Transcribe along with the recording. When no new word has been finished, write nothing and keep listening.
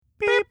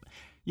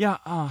Yeah,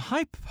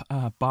 hi,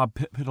 Bob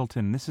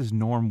Piddleton. This is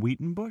Norm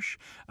Wheatonbush.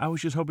 I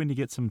was just hoping to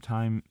get some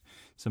time,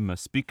 some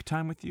speak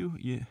time with you.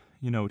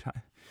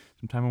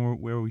 Some time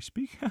where we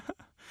speak.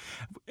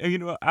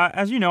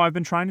 As you know, I've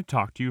been trying to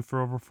talk to you for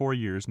over 4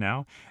 years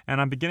now,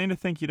 and I'm beginning to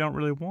think you don't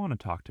really want to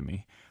talk to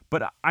me.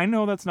 But I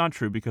know that's not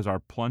true because our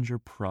plunger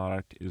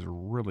product is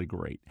really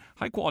great.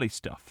 High quality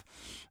stuff.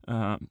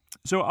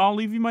 So I'll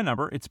leave you my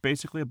number. It's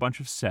basically a bunch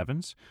of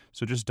sevens,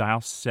 so just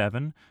dial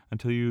 7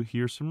 until you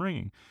hear some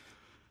ringing.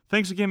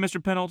 Thanks again,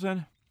 Mr.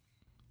 Pendleton.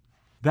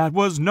 That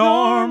was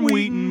Norm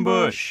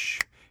Wheatonbush.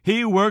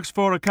 He works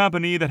for a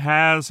company that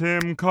has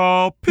him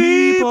call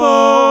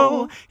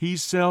people. He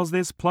sells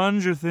this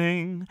plunger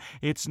thing.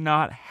 It's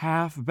not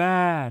half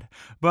bad,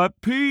 but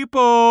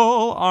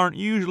people aren't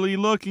usually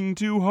looking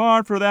too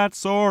hard for that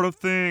sort of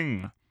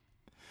thing.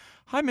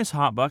 Hi, Miss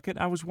Hot Bucket.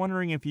 I was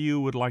wondering if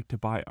you would like to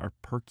buy our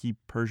Perky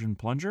Persian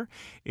plunger.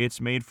 It's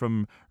made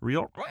from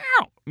real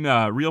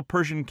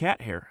Persian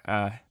cat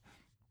hair.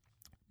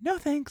 No,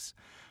 thanks.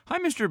 Hi,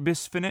 Mr.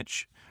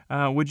 Bisfinich.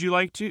 Would you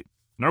like to...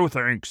 No,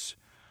 thanks.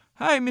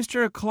 Hi,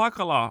 Mr.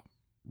 Clockala.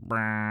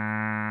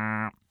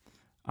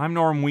 I'm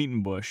Norm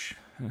Wheatonbush.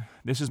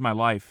 This is my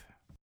life.